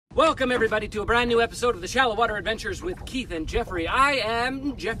Welcome everybody to a brand new episode of the Shallow Water Adventures with Keith and Jeffrey. I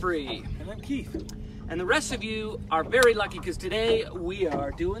am Jeffrey. And I'm Keith. And the rest of you are very lucky because today we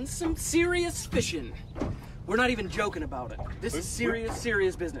are doing some serious fishing. We're not even joking about it. This is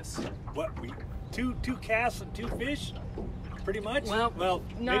serious business. What, two casts and two fish? Pretty much? Well,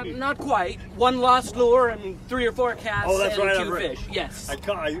 maybe. not quite. One lost lure and 3 or 4 casts that's and right, 2 fish. Yes.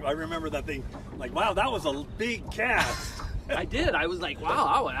 I remember that thing. Like, wow, that was a big cast. I did. I was like,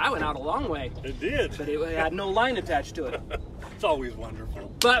 wow, I went out a long way. It did. But it had no line attached to it. It's always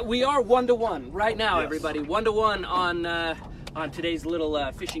wonderful. But we are 1-to-1 right now, Yes. everybody. 1-to-1 on today's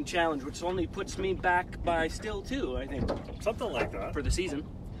little fishing challenge, which only puts me back by still 2, I think, Something like that. for the season.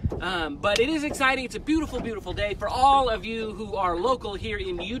 But it is exciting. It's a beautiful, beautiful day. For all of you who are local here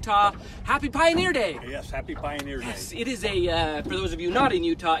in Utah, Happy Pioneer Day. Yes, Happy Pioneer Day. Yes, it is a, for those of you not in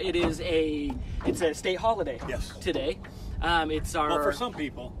Utah, it's a state holiday. Yes. Today. It's our. Well, for some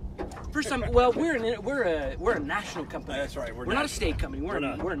people. For some, well, we're a national company. That's right. We're not a state company. We're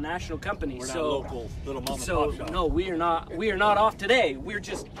a national company. We're so, not local little mom and so pop shop. no, we are not off today. We're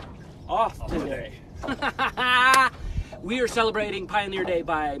just off today. We are celebrating Pioneer Day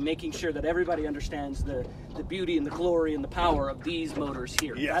by making sure that everybody understands the beauty and the glory and the power of these motors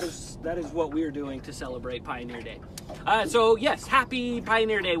here. Yes. That is what we're doing to celebrate Pioneer Day. So yes, Happy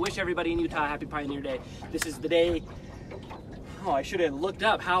Pioneer Day. Wish everybody in Utah Happy Pioneer Day. This is the day. Oh, I should have looked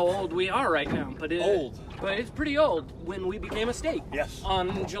up how old we are right now. But it's pretty old when we became a state. Yes.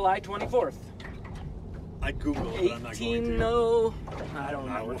 On July 24th. I Googled it, but I'm not going to. I don't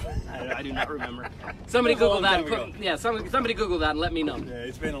know. I do not remember. Somebody Google that. Somebody Google that and let me know. Yeah,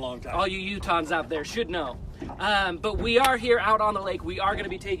 it's been a long time. All you Utahns out there should know. But we are here out on the lake. We are going to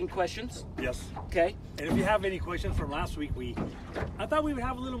be taking questions. Yes. Okay. And if you have any questions from last week, I thought we would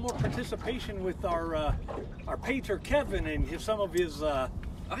have a little more participation with our painter Kevin and some of his.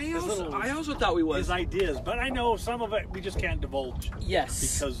 I also thought we was. His ideas, but I know some of it we just can't divulge.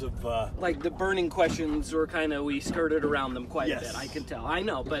 Yes. Because of like the burning questions were we skirted around them quite a bit. I can tell. I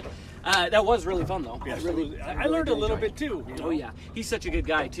know, but that was really fun though. Yes, I I learned a little bit too. Oh yeah, he's such a good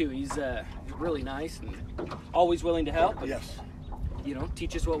guy too. He's really nice and always willing to help. And, yes.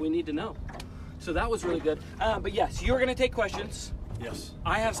 Teach us what we need to know. So that was really good. But yes, you're gonna take questions. Yes.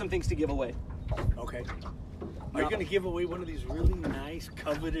 I have some things to give away. Okay. Are you going to give away one of these really nice,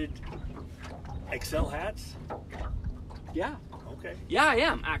 coveted Excel hats? Yeah. Okay. Yeah, I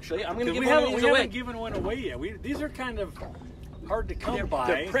am actually. I'm going to give we one of these away. haven't given one away yet. These are kind of hard to come by.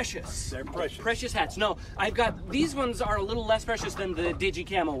 They're precious. They're precious. Precious hats. No, I've got these ones are a little less precious than the Digi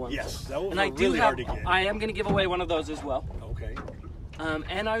Camo ones. Yes, those and are I do really have, hard to get. I am going to give away one of those as well. Okay.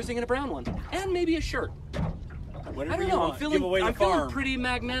 And I was thinking a brown one, and maybe a shirt. Whatever I don't you know. want. Give away I'm the farm. feeling pretty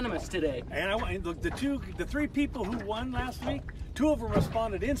magnanimous today. And the 3 people who won last week, 2 of them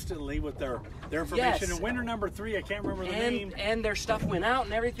responded instantly with their information. Yes. And winner number 3, I can't remember the name. And their stuff went out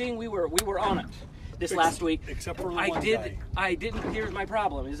and everything. We were on it this last week. Except for the one guy. I didn't. Here's my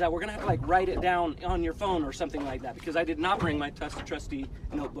problem: is that we're gonna have to write it down on your phone or something like that because I did not bring my trusty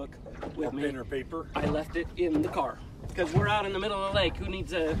notebook with me. Pen or paper. I left it in the car because we're out in the middle of the lake. Who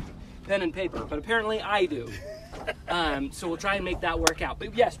needs a pen and paper? But apparently I do. So we'll try and make that work out.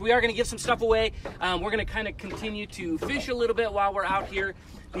 But yes, we are going to give some stuff away. We're going to kind of continue to fish a little bit while we're out here.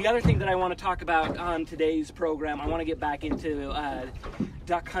 The other thing that I want to talk about on today's program, I want to get back into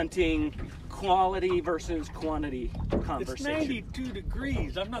duck hunting quality versus quantity conversation. It's 92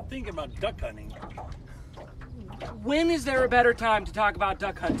 degrees. I'm not thinking about duck hunting. When is there a better time to talk about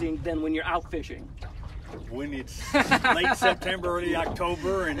duck hunting than when you're out fishing? When it's late September, early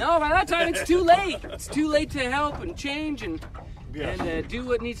October, and no, by that time it's too late. It's too late to help and change and Yes. and do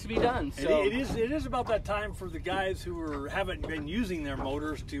what needs to be done. So it is about that time for the guys who haven't been using their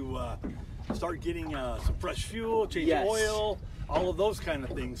motors to start getting some fresh fuel, change Yes. oil, all of those kind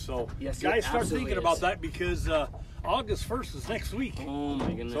of things. So Yes, guys, it start absolutely thinking is. about that because August 1st is next week. oh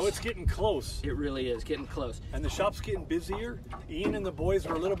my goodness. So it's getting close. It really is getting close. And the shop's getting busier. Ian and the boys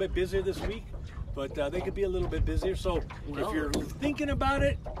were a little bit busier this week, but they could be a little bit busier. So Well, if you're thinking about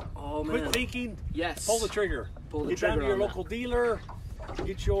it, Oh quit man. thinking, Yes. pull the trigger. Pull the Get down trigger to your on that. local dealer,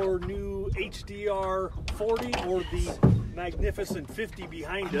 get your new HDR 40 or the magnificent 50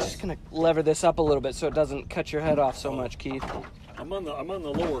 behind I'm us. just gonna lever this up a little bit so it doesn't cut your head off so much, Keith. I'm on the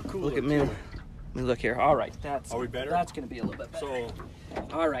lower cooler. Look at me. too. Let me look here. All right, that's. Are we better? That's gonna be a little bit better. So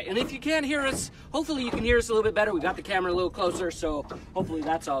All right, and if you can't hear us, hopefully you can hear us a little bit better. We got the camera a little closer, so hopefully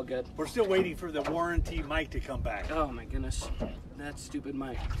that's all good. we're still waiting for the warranty mic to come back. Oh my goodness, that stupid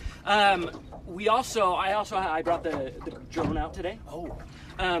mic. I brought the drone out today. Oh,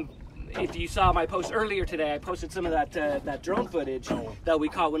 if you saw my post earlier today, I posted some of that drone footage that we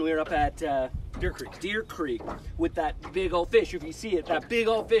caught when we were up at Deer Creek with that big old fish. If you see it, that big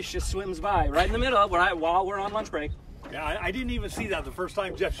old fish just swims by right in the middle while we're on lunch break. Yeah, I didn't even see that the first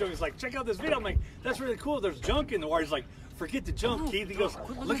time Jeff showed me. He's like, check out this video. I'm like, that's really cool. There's junk in the water. He's like, forget the junk, Keith. He goes,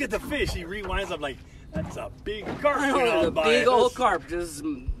 look at the fish. He rewinds. I'm like, that's a big carp. The big old carp just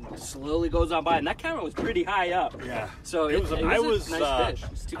slowly goes on by, and that camera was pretty high up. Yeah. So it was a nice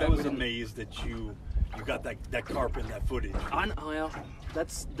fish. I was amazed that you got that carp in that footage. Well,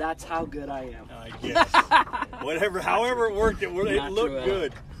 that's how good I am. I guess. However it worked, it looked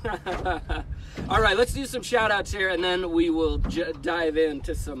good. All right, let's do some shout outs here, and then we will dive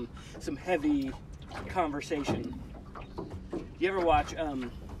into some heavy conversation. You ever watch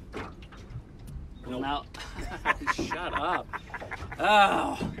Now, shut up.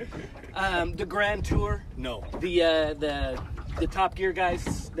 Oh, the Grand Tour. No. The Top Gear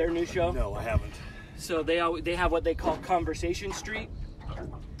guys, their new show. No, I haven't. So they have what they call Conversation Street,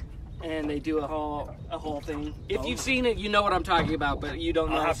 and they do a whole thing. If you've seen it, you know what I'm talking about, but you don't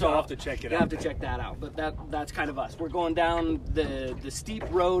know. I'll have to check it out. You have to check that out. But that's kind of us. We're going down the steep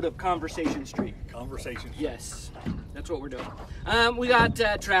road of Conversation Street. Conversation Street. Yes, that's what we're doing. We got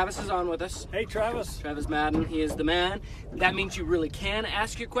Travis is on with us. Hey, Travis. Travis Madden, he is the man. That means you really can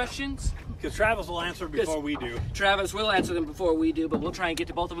ask your questions. Because Travis will answer before we do. Travis will answer them before we do, but we'll try and get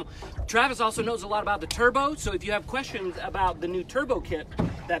to both of them. Travis also knows a lot about the turbo, so if you have questions about the new turbo kit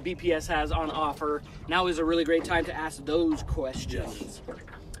that BPS has on offer, now is a really great time to ask those questions.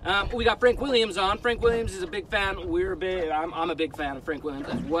 Yes. We got Frank Williams on. Frank Williams is a big fan. I'm a big fan of Frank Williams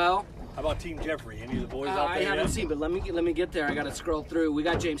as well. How about Team Jeffrey? Any of the boys out there? I haven't seen, but let me get there. I got to scroll through. We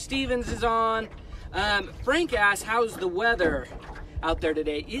got James Stevens is on. Frank asked, how's the weather out there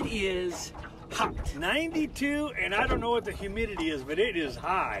today? It is hot. 92, and I don't know what the humidity is, but it is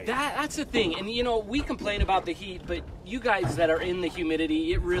high. That's the thing. And you know, we complain about the heat, but you guys that are in the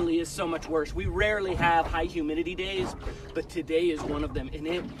humidity, it really is so much worse. We rarely have high humidity days, but today is one of them, and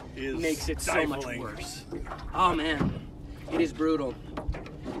it makes it so much worse. Oh man, it is brutal.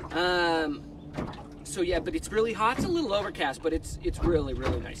 So yeah, but it's really hot. It's a little overcast, but it's really,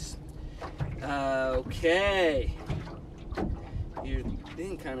 really nice. Okay. Your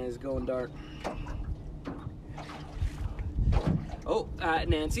thing kind of is going dark. Oh,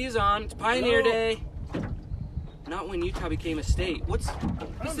 Nancy is on. It's Pioneer Day. Not when Utah became a state. What's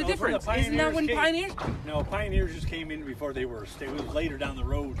the difference? Isn't that when Pioneers? No, Pioneers just came in before they were a state. It was later down the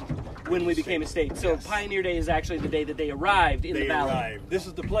road. When we became a state. So yes. Pioneer Day is actually the day that they arrived in the valley. This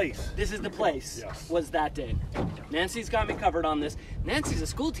is the place. This is the place. Yes. Was that day. Nancy's got me covered on this. Nancy's a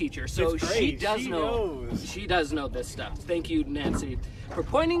school teacher, so she does know this stuff. Thank you, Nancy, for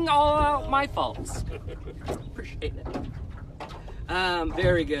pointing all out my faults. Appreciate it.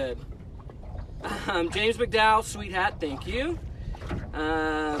 Very good. James McDowell, sweet hat, thank you.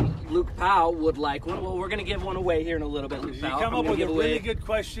 Luke Powell would like one. Well, we're going to give one away here in a little bit, Luke Powell. You come up with a really good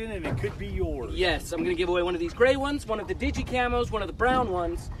question, and it could be yours. Yes, I'm going to give away one of these gray ones, one of the Digi Camos, one of the brown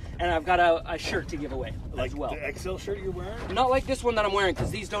ones, and I've got a shirt to give away as well. The XL shirt you're wearing? Not like this one that I'm wearing, because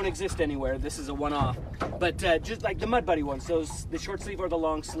these don't exist anywhere. This is a one-off. But just like the Mud Buddy ones, the short sleeve or the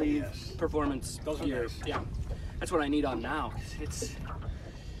long sleeve performance Those are gear. nice. Yeah, that's what I need on now. It's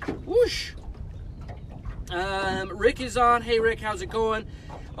whoosh. Rick is on. Hey Rick, how's it going?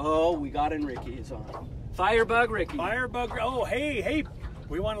 Oh, we got in. Ricky is on. Firebug Ricky. Firebug. Oh, hey.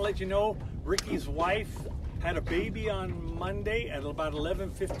 We want to let you know Ricky's wife had a baby on Monday at about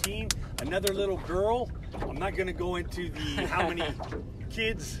 11:15. Another little girl. I'm not going to go into the how many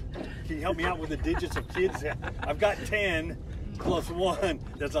kids. Can you help me out with the digits of kids? I've got 10 plus 1.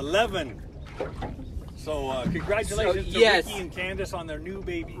 That's 11. So congratulations to Ricky and Candace on their new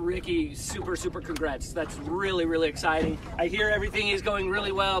baby. Ricky, super congrats. That's really, really exciting. I hear everything is going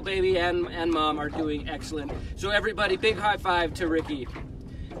really well. Baby and mom are doing excellent. So everybody, big high five to Ricky.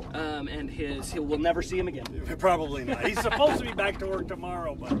 And we'll never see him again. Probably not. He's supposed to be back to work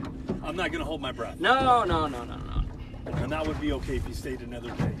tomorrow, but I'm not going to hold my breath. No. And that would be okay if he stayed another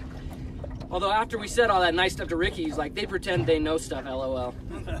day. Although after we said all that nice stuff to Ricky, he's like, they pretend they know stuff, LOL.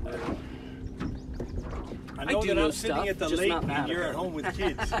 I know that I'm sitting at the lake and you're at home with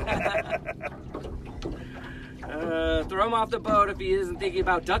kids. Throw him off the boat if he isn't thinking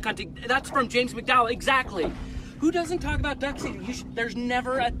about duck hunting. That's from James McDowell, exactly. Who doesn't talk about duck hunting? There's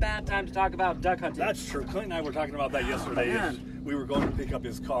never a bad time to talk about duck hunting. That's true. Clint and I were talking about that yesterday. We were going to pick up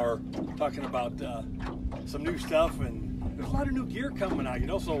his car, talking about some new stuff, and there's a lot of new gear coming out, you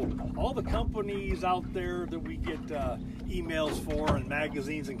know. So all the companies out there that we get emails for and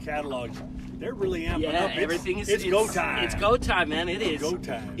magazines and catalogs, they're really amping up. Everything is. It's go time. It's go time, man. It is. Go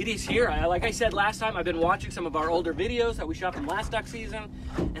time. It is here. Like I said last time, I've been watching some of our older videos that we shot from last duck season,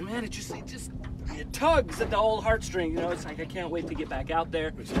 and man, it tugs at the old heartstring. You know, it's like I can't wait to get back out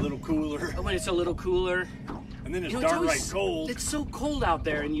there. It's a little cooler. When it's a little cooler. And then it's You know, darn always, right cold. It's so cold out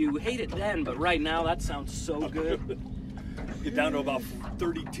there, and you hate it then, but right now that sounds so good. Get down to about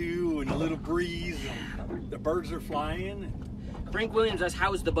 32 and a little breeze. And the birds are flying. Frank Williams asks,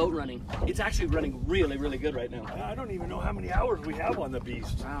 how is the boat running? It's actually running really, really good right now. I don't even know how many hours we have on the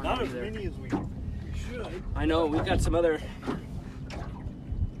beast. I don't Not know as either. many as we should. I know, we've got some other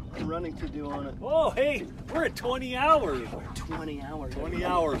running to do on it. Oh, hey, we're at 20 hours. 20 hours. 20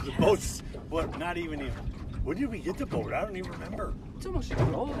 hours. The boat's, what, not even. When did we get the boat? I don't even remember. It's almost a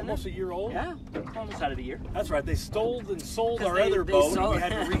year old, isn't Almost it? a year old? Yeah, almost out of the year. That's right. They stole and sold 'Cause our they other boat. sold- We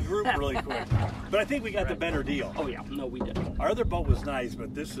had to regroup really quick. But I think we got the better deal. Oh yeah, no, we didn't. Our other boat was nice,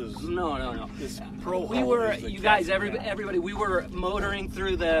 but this is No. this Pro We Hull were, is the you guys, classic. everybody, we were motoring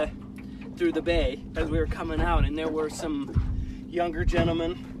through the bay as we were coming out, and there were some younger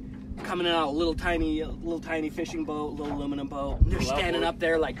gentlemen coming out, a little tiny fishing boat, little aluminum boat. They're Little standing outboard. up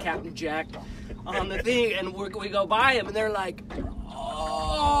there like Captain Jack on the thing, and we go by him, and they're like,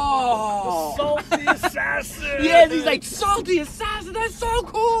 oh, Salty assassin. yes, he's like, salty assassin, that's so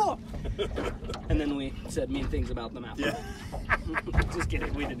cool. And then we said mean things about them after. Yeah. Just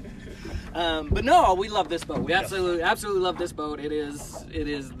kidding, we didn't. But no, we love this boat. We absolutely love this boat. It is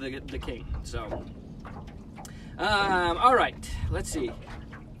the king. So, all right, let's see.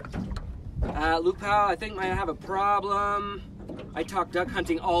 Luke Powell, I think I have a problem. I talk duck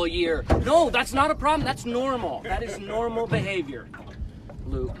hunting all year. No, that's not a problem. That's normal. That is normal behavior,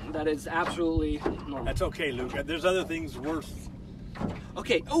 Luke. That is absolutely normal. That's okay, Luke. There's other things worse.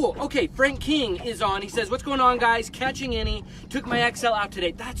 Okay. Oh, okay. Frank King is on. He says, "What's going on, guys? Catching any? Took my XL out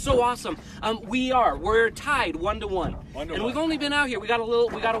today. That's so awesome. We're tied 1-1, and we've only been out here. We got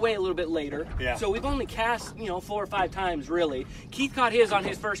away a little bit later. Yeah. So we've only cast, 4 or 5 times really. Keith caught his on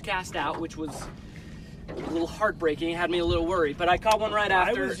his first cast out, which was a little heartbreaking. It had me a little worried, but I caught one right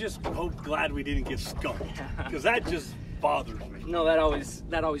after. I was just glad we didn't get skunked because that just bothers me. No, that always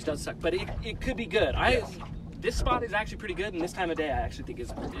does suck, but it could be good. Yes. This spot is actually pretty good, and this time of day I actually think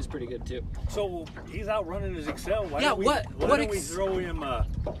is pretty good too. So he's out running his Excel. Why don't we throw him I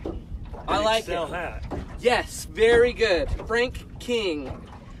an like Excel it. hat? Yes, very good. Frank King.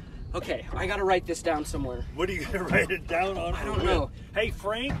 Okay, I gotta write this down somewhere. What are you gonna write it down on? I don't know. Hey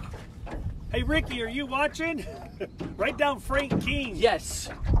Frank. Hey Ricky, are you watching? Write down Frank King. Yes,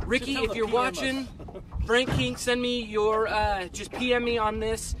 Ricky, Just if have you're a PM us. watching, Frank King, send me your, just PM me on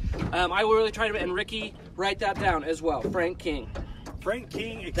this. I will really try to, and Ricky, write that down as well. Frank King. Frank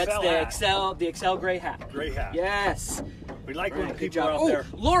King Excel That's the hat. the Excel gray hat. Gray hat. Yes. We like Right, when good people job. are out Oh, there.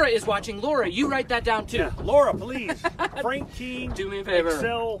 Laura is watching. Laura, you write that down too. Yeah. Laura, please. Frank King. Do me a favor.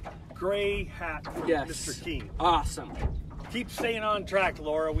 Excel gray hat. For Yes. Mr. King. Awesome. Keep staying on track,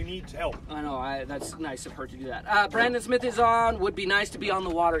 Laura. We need help. I know, that's nice of her to do that. Brandon Smith is on. Would be nice to be on the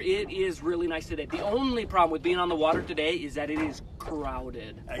water. It is really nice today. The only problem with being on the water today is that it is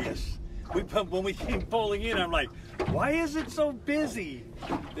crowded. Yes. When we came pulling in, I'm like, why is it so busy?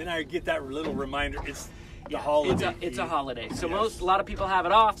 Then I get that little reminder. It's the holiday. It's a holiday. So Yes. a lot of people have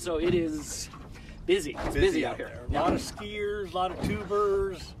it off, so it is busy. It's busy out here. there. A lot of skiers, a lot of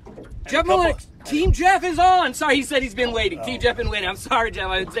tubers. and Jeff a couple- Mullen, Team Jeff is on. Sorry, he said he's been waiting. Oh. Team Jeff been waiting. I'm sorry, Jeff.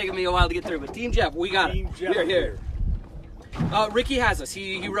 It's taken me a while to get through, but Team Jeff, we got Team it. Jeff We're here. here. Ricky has us.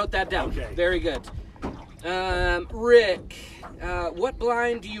 He wrote that down. Okay. Very good. Rick, what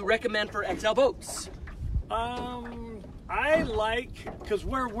blind do you recommend for XL boats? I like, because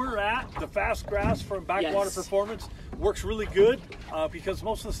where we're at, the Fast Grass from Backwater Yes. Performance works really good because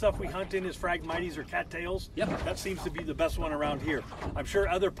most of the stuff we hunt in is Phragmites or cattails. Yep. That seems to be the best one around here. I'm sure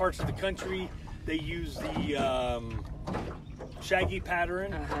other parts of the country, they use the shaggy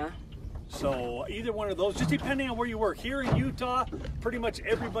pattern. Uh-huh. So either one of those, just depending on where you work. Here in Utah, pretty much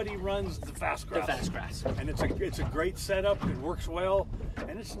everybody runs the Fast The Grass. Fast Grass. And it's a great setup. It works well,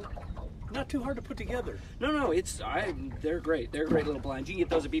 and it's not too hard to put together. No, they're great. They're great little blinds. You can get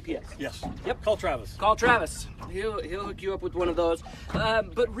those at BPS. Yes. Yep. Call Travis. Call Travis. He'll hook you up with one of those.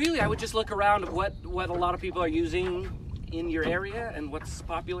 But really, I would just look around at what a lot of people are using in your area and what's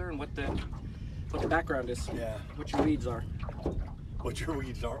popular and what the background is. Yeah. What your weeds are. What your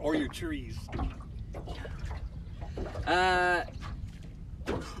weeds are, or your trees. Uh,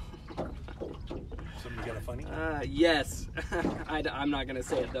 Some You got a funny? Yes. I'm not going to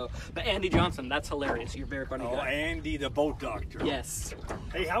say it, though. But Andy Johnson, that's hilarious. You're a very funny Oh, guy. Andy, the boat doctor. Yes.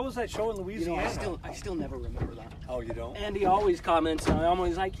 Hey, how was that show in You Louisiana? know, I still never remember that. Oh, you don't? Andy always comments, and I'm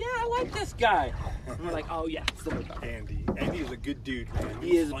always like, yeah, I like this guy. And we're like, oh, yeah, it's the boat doctor. Andy. Andy is a good dude, man. He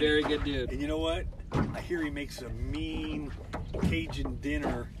He's is a funny. very good dude. And you know what? I hear he makes a mean Cajun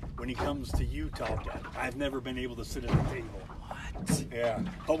dinner when he comes to Utah. I've never been able to sit at the table. What? Yeah.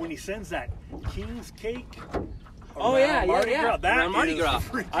 But when he sends that King's cake. Oh, around Mardi yeah. Gras, that Around Mardi is Gras.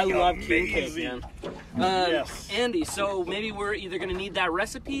 freaking I love king cake, amazing. man. Yes. Andy, so maybe we're either going to need that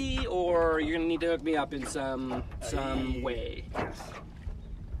recipe or you're going to need to hook me up in some way. Yes.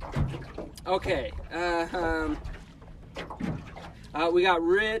 Okay. We got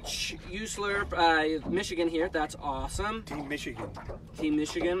Rich Usler, Michigan here. That's awesome. Team Michigan. Team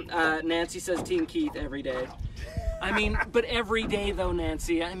Michigan. Nancy says Team Keith every day. I mean, but every day though,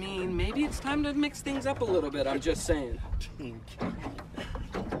 Nancy. I mean, maybe it's time to mix things up a little bit. I'm just saying. Team Keith.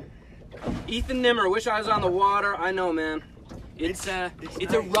 Ethan Nimmer, wish I was on the water. I know, man. It's a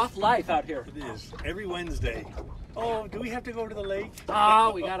nice. rough life out here. It is. Every Wednesday. Oh, do we have to go to the lake?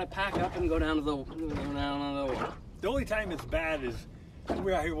 Oh, we gotta pack up and go down to the water. The only time it's bad is we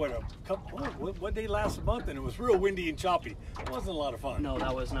were out here, what day last month, and it was real windy and choppy. It wasn't a lot of fun. No,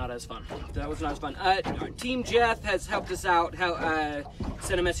 that was not as fun. That was not as fun. Team Jeff has helped us out.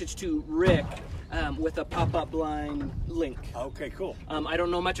 Sent a message to Rick with a pop-up blind link. Okay, cool. I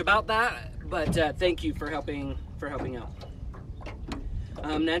don't know much about that, but thank you for helping out.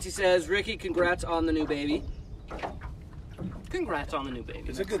 Nancy says, Ricky, congrats on the new baby. Congrats on the new baby.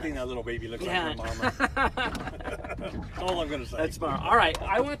 It's a good thing that little baby looks like her mama. That's all I'm going to say. That's smart. All right,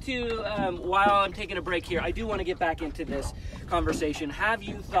 I want to, while I'm taking a break here, I do want to get back into this conversation. Have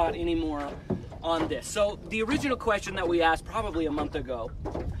you thought any more on this? So the original question that we asked probably a month ago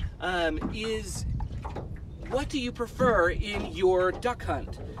is, what do you prefer in your duck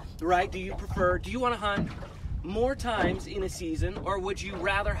hunt, right? Do you want to hunt more times in a season, or would you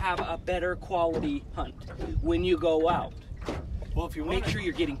rather have a better quality hunt when you go out? Well, if you Make sure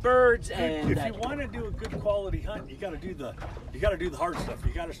you're getting birds, and if you want to do a good quality hunt, you got to do the hard stuff.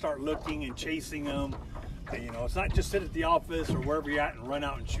 You got to start looking and chasing them. And, you know, it's not just sit at the office or wherever you're at and run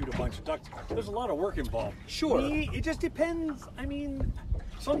out and shoot a bunch of ducks. There's a lot of work involved. Sure. It just depends. I mean,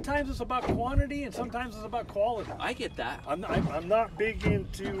 sometimes it's about quantity and sometimes it's about quality. I get that. I'm not big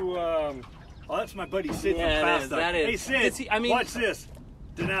into. Oh, that's my buddy Sid Yeah, from Fast that Duck. is. Hey Sid, I mean- watch this.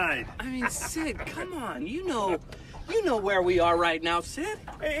 Denied. I mean, Sid, come on. You know where we are right now, Sid.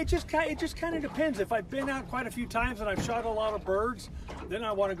 It just kind of depends. If I've been out quite a few times and I've shot a lot of birds, then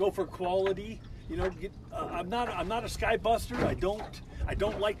I want to go for quality. You know, I'm not a sky buster. I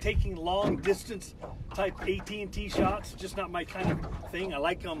don't like taking long distance type AT&T shots. Just not my kind of thing. I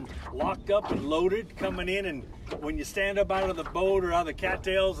like them locked up and loaded, coming in, and when you stand up out of the boat or out of the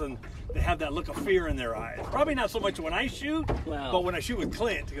cattails, and they have that look of fear in their eyes. Probably not so much when I shoot, but when I shoot with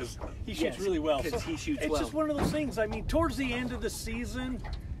Clint, because he shoots really well. Because he shoots it's well. just one of those things. I mean, towards the end of the season,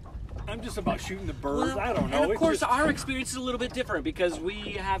 I'm just about shooting the birds. Well, I don't know. And of It's course, just- our experience is a little bit different because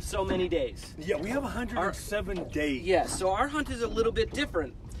we have so many days. yeah, we have 107 days. Yes, so our hunt is a little bit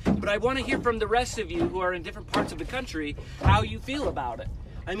different. But I want to hear from the rest of you who are in different parts of the country how you feel about it.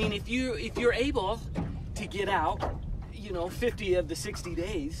 I mean, if you're able to get out, 50 of the 60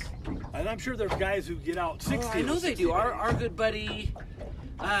 days. And I'm sure there's guys who get out 60. I know of the they 60 do. days. Our good buddy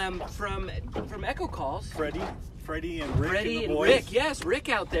from Echo Calls. Freddie and Rick Freddie and the and boys. Rick, yes, Rick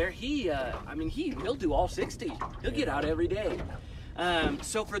out there. He'll do all 60. He'll get out every day.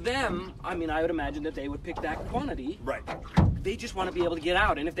 So for them, I mean, I would imagine that they would pick that quantity. Right. They just want to be able to get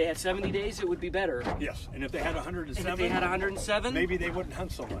out, and if they had 70 days, it would be better. Yes. And if they had 107, And if they had 107, maybe they wouldn't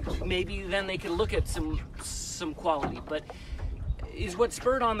hunt so much. maybe then they could look at some quality. But is what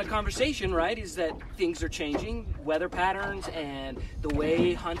spurred on the conversation, right, is that things are changing, weather patterns and the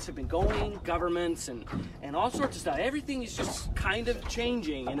way hunts have been going, governments and all sorts of stuff. Everything is just kind of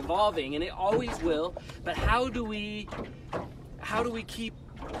changing and evolving, and it always will. But how do we keep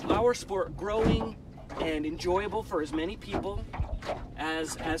our sport growing and enjoyable for as many people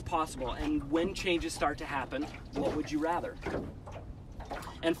as possible? And when changes start to happen, what would you rather?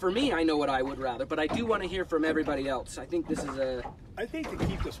 And for me, I know what I would rather, but I do want to hear from everybody else. I think this is I think to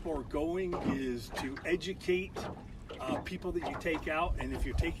keep the sport going is to educate people that you take out, and if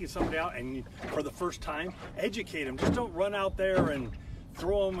you're taking somebody out for the first time, educate them. Just don't run out there and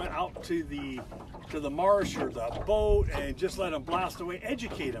throw them out to the marsh or the boat and just let them blast away.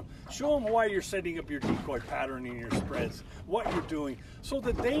 Educate them. Show them why you're setting up your decoy pattern and your spreads, what you're doing, so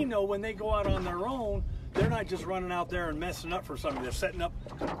that they know when they go out on their own they're not just running out there and messing up for somebody. They're setting up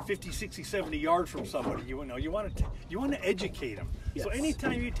 50, 60, 70 yards from somebody. You want to educate them. Yes. So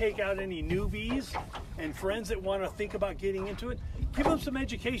anytime you take out any newbies and friends that want to think about getting into it, give them some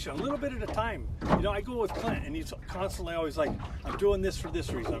education, a little bit at a time. I go with Clint, and he's constantly always like, I'm doing this for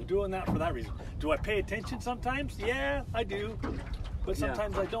this reason, I'm doing that for that reason. Do I pay attention sometimes? Yeah, I do. But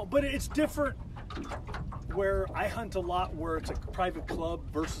sometimes I don't. But it's different where I hunt a lot where it's a private club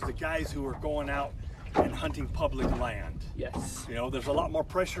versus the guys who are going out and hunting public land. Yes. There's a lot more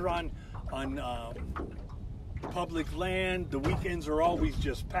pressure on public land. The weekends are always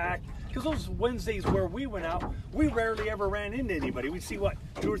just packed. Because those Wednesdays where we went out, we rarely ever ran into anybody. We'd see,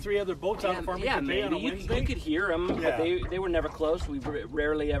 2 or 3 other boats out in Farmington Bay on a Wednesday. You could hear them, but they were never close. We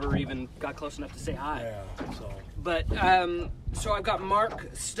rarely ever even got close enough to say hi. Yeah, so. But, so I've got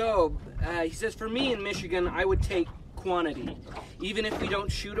Mark Stobe. He says, for me in Michigan, I would take quantity. Even if we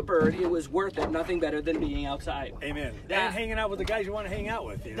don't shoot a bird, it was worth it. Nothing better than being outside. Amen. And hanging out with the guys you want to hang out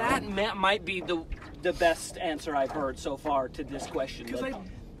with. That might be the best answer I've heard so far to this question. Go ahead.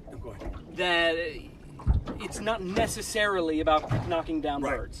 That it's not necessarily about knocking down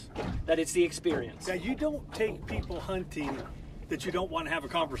birds. That it's the experience. Yeah, you don't take people hunting that you don't want to have a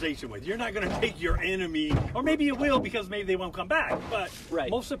conversation with. You're not going to take your enemy, or maybe you will because maybe they won't come back. But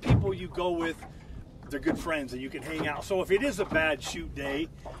most of the people you go with, they're good friends and you can hang out. So if it is a bad shoot day,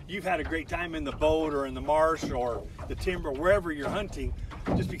 you've had a great time in the boat or in the marsh or the timber, wherever you're hunting,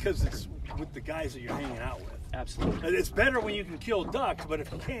 just because it's with the guys that you're hanging out with. Absolutely. It's better when you can kill ducks, but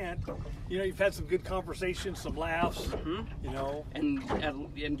if you can't, you've had some good conversations, some laughs,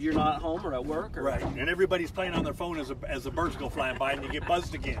 and you're not home or at work, or and everybody's playing on their phone as the birds go flying by, and you get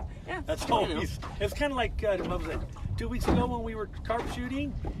buzzed again. That's always. It's kind of like what was it, 2 weeks ago when we were carp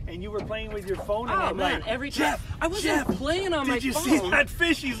shooting, and you were playing with your phone, and I'm like, every time I wasn't playing on my phone. Did you see that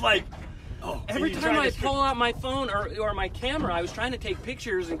fish? He's like. Oh, every time I pull out my phone or my camera, I was trying to take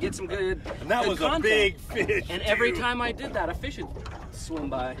pictures and get some good content. And that was a big fish. And every time I did that, a fish would swim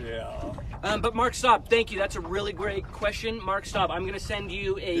by. Yeah. But Mark Staub, thank you. That's a really great question. Mark Staub, I'm going to send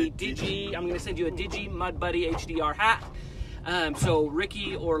you a Digi Mud Buddy HDR hat. So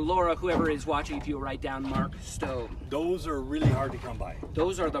Ricky or Laura, whoever is watching, if you write down Mark Staub. Those are really hard to come by.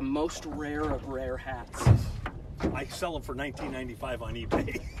 Those are the most rare of rare hats. I sell them for $19.95 on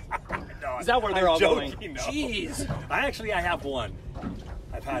eBay. No, is that where they're all joking, going? No. Jeez. I have one.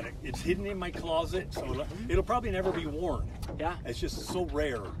 I've had it. It's hidden in my closet, so it'll probably never be worn. Yeah. It's just so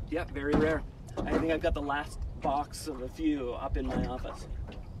rare. Yeah, very rare. I think I've got the last box of a few up in my office.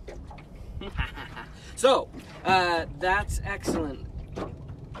 So, that's excellent.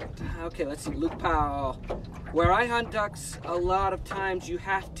 Okay, let's see. Luke Powell. Where I hunt ducks, a lot of times you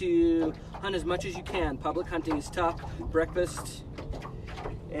have to hunt as much as you can. Public hunting is tough. Breakfast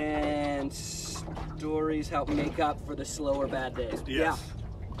and stories help make up for the slower bad days. Yes,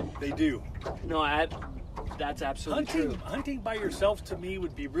 they do. No, that's absolutely true. Hunting by yourself to me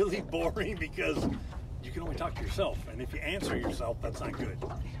would be really boring because you can only talk to yourself, and if you answer yourself, that's not good.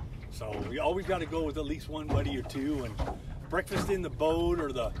 So we always got to go with at least one buddy or two, and breakfast in the boat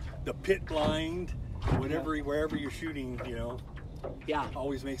or the pit blind, wherever you're shooting,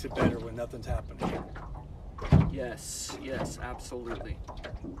 always makes it better when nothing's happening. Yes, absolutely.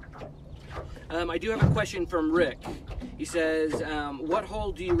 I do have a question from Rick. He says, what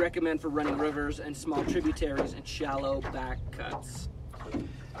hole do you recommend for running rivers and small tributaries and shallow back cuts?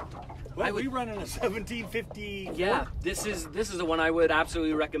 Well, we run in a 1750. Yeah, this is the one I would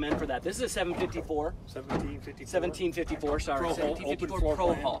absolutely recommend for that. This is a 754. 1754, sorry. 1754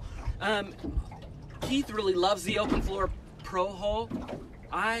 Pro Hull. Keith really loves the open floor Pro Hull.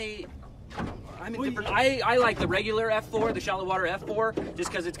 I'm indifferent. I like the regular F4, the shallow water F4,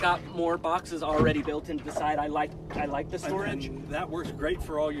 just because it's got more boxes already built into the side. I like the storage. And that works great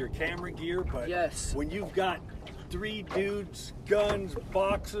for all your camera gear, but when you've got 3 dudes, guns,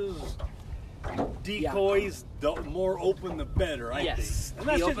 boxes, decoys, the more open the better, I think. And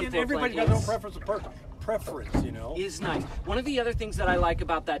that's just, everybody's got their own preference, Is nice. One of the other things that I like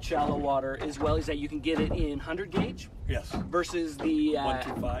about that shallow water as well is that you can get it in 100 gauge. Yes. Versus the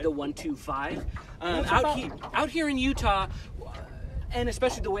 125. Out here in Utah, and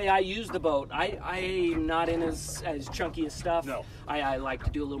especially the way I use the boat, I'm not in as chunky as stuff. No. I like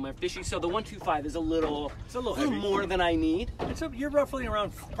to do a little more fishing, so the 125 is a little heavy. more than I need. You're roughly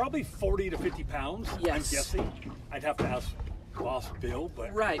around probably 40 to 50 pounds. Yes. I'm guessing. I'd have to ask Boss Bill, but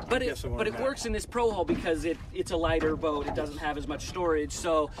it works in this Pro Hull because it's a lighter boat. It doesn't have as much storage,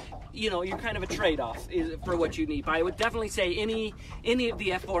 so you're kind of a trade-off for what you need. But I would definitely say any of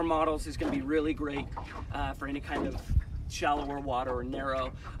the F4 models is going to be really great for any kind of shallower water or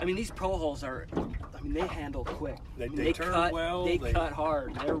narrow. I mean, these pro holes are, I mean, they handle quick. They turn cut well. They cut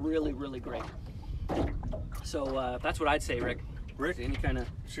hard. They're really, really great. So that's what I'd say, Rick. Rick, any kind of.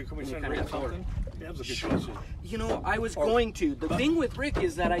 can we send Rick something? Yeah, that was a good question. You know, I was going to. The thing with Rick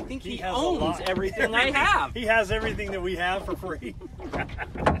is that I think he has owns everything I have. He has everything that we have for free.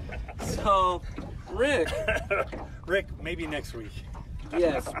 So, Rick. Rick, maybe next week.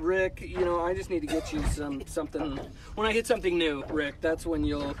 Yes, Rick. You know, I just need to get you something. When I get something new, Rick, that's when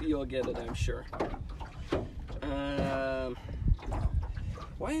you'll get it. I'm sure.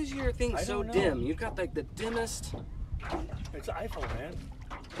 Why is your thing so dim? You've got like the dimmest. It's an iPhone, man.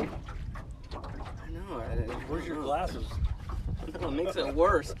 I know. Where's your glasses? No, it makes it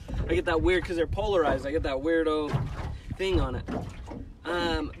worse. I get that weird because they're polarized. I get that weirdo thing on it.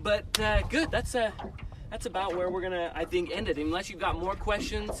 But good. That's about where we're gonna, I think, end it. Unless you've got more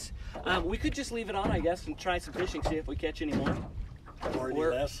questions, we could just leave it on, I guess, and try some fishing, see if we catch any more. Or any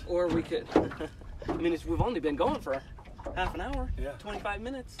less. Or we could. I mean, we've only been going for half an hour. Yeah. 25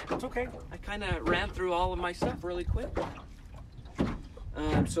 minutes. It's okay. I kind of ran through all of my stuff really quick.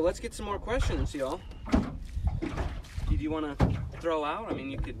 So let's get some more questions, y'all. Do you want to throw out? I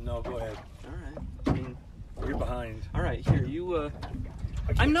mean, you could. No, go ahead. All right. I mean, you're behind. All right, here you.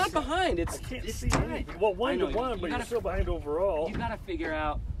 I'm not behind. It's tight. Well, 1-1, but you're still behind overall. You gotta figure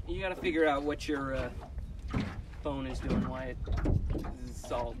out. What your phone is doing. Why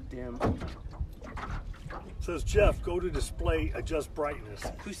it's all dim. Says Jeff, go to display, adjust brightness.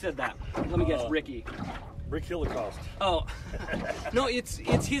 Who said that? Let me guess. Ricky. Rick Hillicost. Oh, no, it's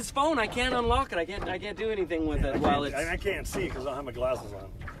his phone. I can't unlock it. I can't do anything with it while it's. I can't see because I don't have my glasses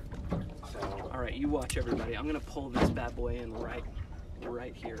on. So. All right, you watch, everybody. I'm gonna pull this bad boy in right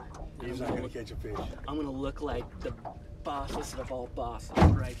here. He's not gonna catch a fish. I'm gonna look like the bossest of all bosses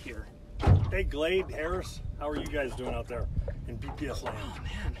right here. Hey, Glade, Harris, how are you guys doing out there in BPS land? Oh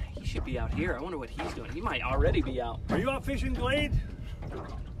man, he should be out here. I wonder what he's doing. He might already be out. Are you out fishing, Glade?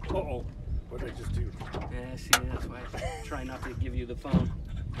 Uh-oh. What did I just do? Yeah, see, that's why I try not to give you the phone.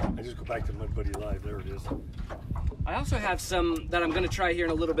 I just go back to Mud Buddy Live. There it is. I also have some that I'm going to try here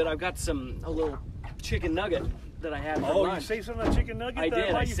in a little bit. I've got a little chicken nugget that I had for lunch. Oh, you saved some of that chicken nugget? I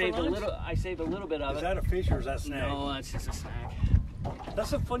did. I saved a little bit of it. Is that a fish or is that snack? No, it's just a snack.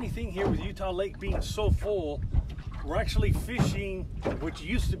 That's a funny thing here with Utah Lake being so full. We're actually fishing, which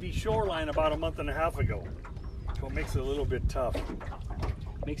used to be shoreline about a month and a half ago. So it makes it a little bit tough.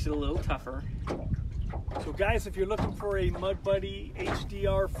 Makes it a little tougher. So guys, if you're looking for a Mud Buddy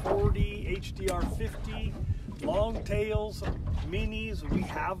HDR 40, HDR 50, long tails, minis, we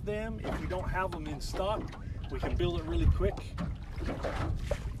have them. If we don't have them in stock, we can build it really quick.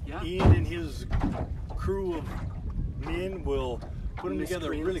 Yeah. Ian and his crew of men will put them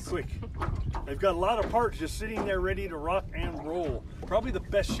together really quick. They've got a lot of parts just sitting there ready to rock and roll. Probably the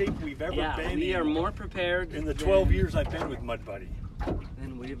best shape we've ever been in. We are more prepared in the 12 years I've been with Mud Buddy.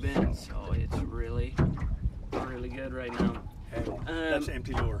 Than we've been, so it's really, really good right now. That's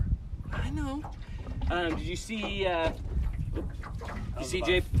empty lure. I know. Did you see?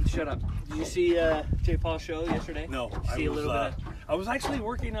 Jay? Shut up. Did you see Jay Paul's show yesterday? No. I was actually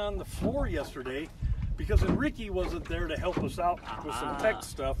working on the floor yesterday because Ricky wasn't there to help us out with some tech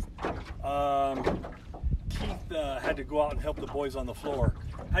stuff. Keith had to go out and help the boys on the floor.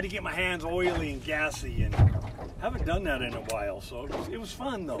 Had to get my hands oily and gassy, and haven't done that in a while. So it was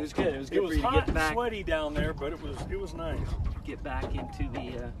fun though. It was good. It was good. It was hot and sweaty down there, but it was nice. Get back into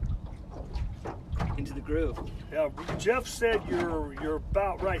the groove. Yeah, Jeff said you're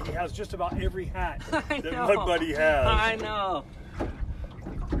about right. He has just about every hat that Mud Buddy has. I know.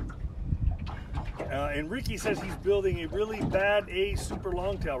 And Ricky says he's building a really bad A super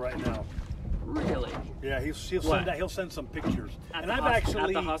longtail right now. Really? Yeah, he'll send some pictures. At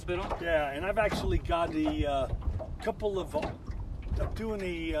the hospital? Yeah, and I've actually got a couple of doing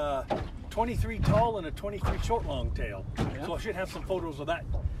a 23 tall and a 23 short longtail. Yeah. So I should have some photos of that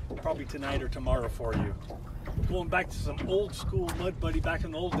probably tonight or tomorrow for you. Going back to some old school Mud Buddy back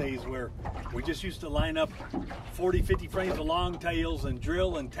in the old days where we just used to line up 40, 50 frames of longtails and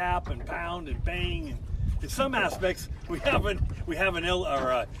drill and tap and pound and bang. And in some aspects, we haven't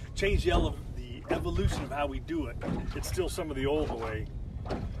changed the evolution of how we do it. It's still some of the old way.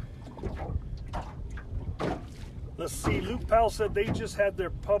 Let's see, Luke Powell said they just had their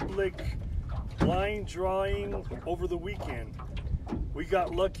public line drawing over the weekend. We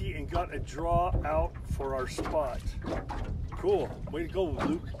got lucky and got a draw out for our spot. Cool, way to go,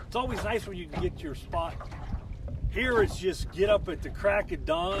 Luke. It's always nice when you can get your spot. Here it's just get up at the crack of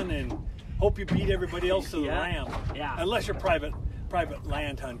dawn and hope you beat everybody else to the ram. Yeah. Unless you're private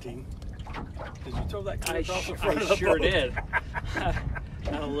land hunting. Did you throw that I across the front of the sure boat? did.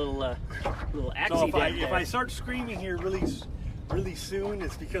 Got a little axie So if deck I there. start screaming here really soon,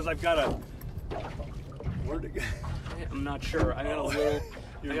 it's because I've got a. Where'd it go? I'm not sure. I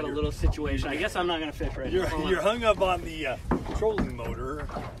got a little situation. I guess I'm not gonna fish right now. Hold on. You're hung up on the trolling motor,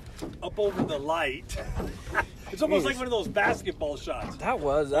 up over the light. It's almost Jeez. like one of those basketball shots. That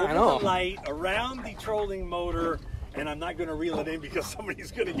was, Over I know. the light, around the trolling motor, and I'm not going to reel it in because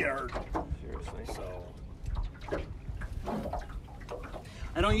somebody's going to get hurt. Seriously. So,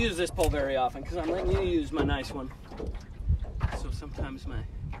 I don't use this pole very often because I'm letting you use my nice one. So sometimes my.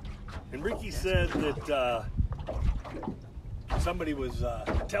 and Ricky said that somebody was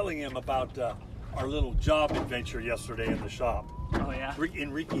telling him about our little job adventure yesterday in the shop. Oh yeah.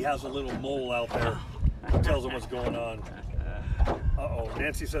 And Ricky has a little mole out there who tells him what's going on. Uh-oh.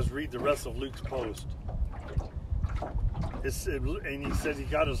 Nancy says read the rest of Luke's post. And he says he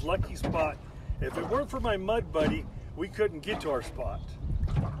got his lucky spot. If it weren't for my mud buddy, we couldn't get to our spot.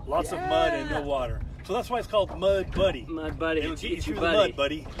 Lots of mud and no water. So that's why it's called Mud Buddy. Mud Buddy. It'll It's get you through your the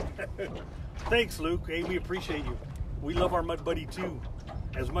buddy. mud, buddy. Thanks, Luke. Hey, we appreciate you. We love our Mud Buddy too,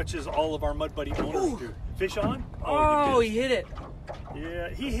 as much as all of our Mud Buddy owners do. Fish on? Oh, you he hit it. did. Yeah,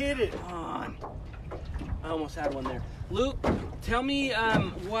 he hit it. Come on. I almost had one there. Luke, tell me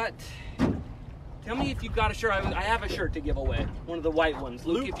Tell me if you've got a shirt. I have a shirt to give away. One of the white ones.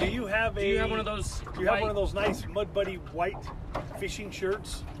 Luke, if do you have one of those? Do you have one of those nice Mud Buddy white fishing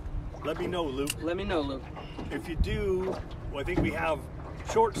shirts? Let me know, Luke. Let me know, Luke. If you do, well, I think we have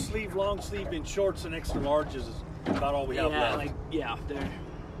short sleeve, long sleeve, and shorts and extra larges is about all we have left. They're.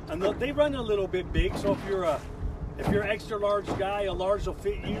 And they run a little bit big, so if you're an extra large guy, a large will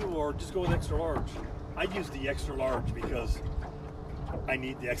fit you, or just go with extra large. I use the extra large because I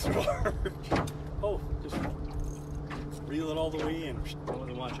need the extra large. Oh, just reel it all the way in. I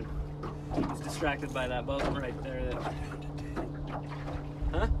wasn't watching. I was distracted by that boat right there.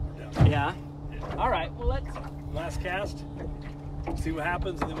 Huh? Yeah. All right. Well, let's Last cast. See what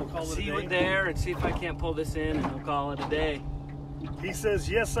happens, and then we'll call it a day. see what there and see if I can't pull this in, and we'll call it a day. He says,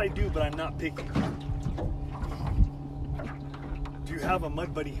 yes, I do, but I'm not picky. Do you have a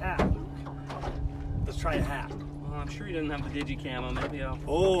Mud Buddy hat, Luke? Let's try a hat. Well, I'm sure he doesn't have the Digicamo. Maybe I'll.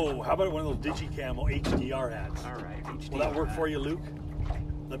 Oh, how about one of those Digicamo HDR hats? All right. HDR Will that work hat. for you, Luke?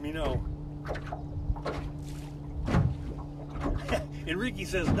 Let me know. Enrique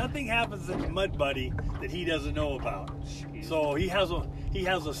says nothing happens at Mud Buddy that he doesn't know about. Jeez. So he has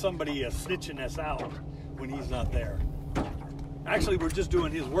somebody snitching us out when he's not there. Actually, we're just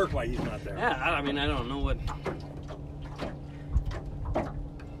doing his work while he's not there. Yeah. I mean, I don't know what.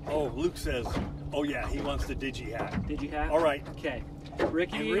 Oh, Luke says, oh yeah, he wants the Digi hat. Did you have? All right. Okay.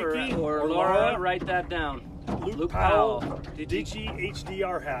 Ricky, Ricky or or Laura, Laura, write that down. Luke Powell, Digi Digi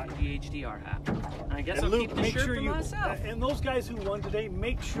HDR hat. HDR hat. And I guess And I'll Luke, keep the make shirt sure for you myself. and those guys who won today,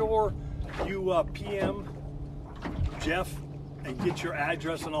 make sure you PM Jeff and get your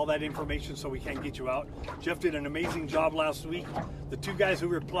address and all that information so we can get you out. Jeff did an amazing job last week. The two guys who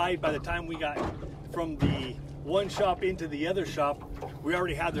replied, by the time we got from the one shop into the other shop, we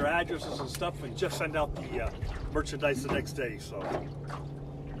already had their addresses and stuff, and Jeff sent out the merchandise the next day. So,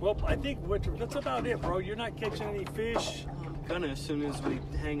 well, I think that's about it, bro. You're not catching any fish. I'm gonna as soon as we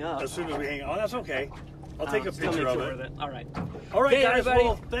hang up. As soon as we hang out, oh, that's okay. I'll take a Still picture make of sure it. of it. All right. All right, Okay, guys. everybody.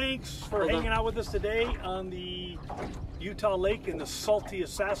 Well, thanks for Hold hanging on. out with us today on the Utah Lake in the Salty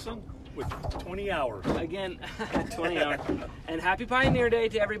Assassin with 20 hours. Again, 20 hours. And happy Pioneer Day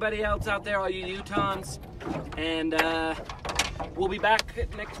to everybody else out there, all you Utahns. And we'll be back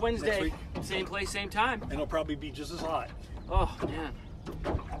next Wednesday. week. Same place, same time. And it'll probably be just as hot. Oh, man.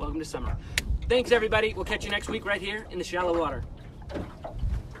 Welcome to summer. Thanks, everybody. We'll catch you next week right here in the shallow water.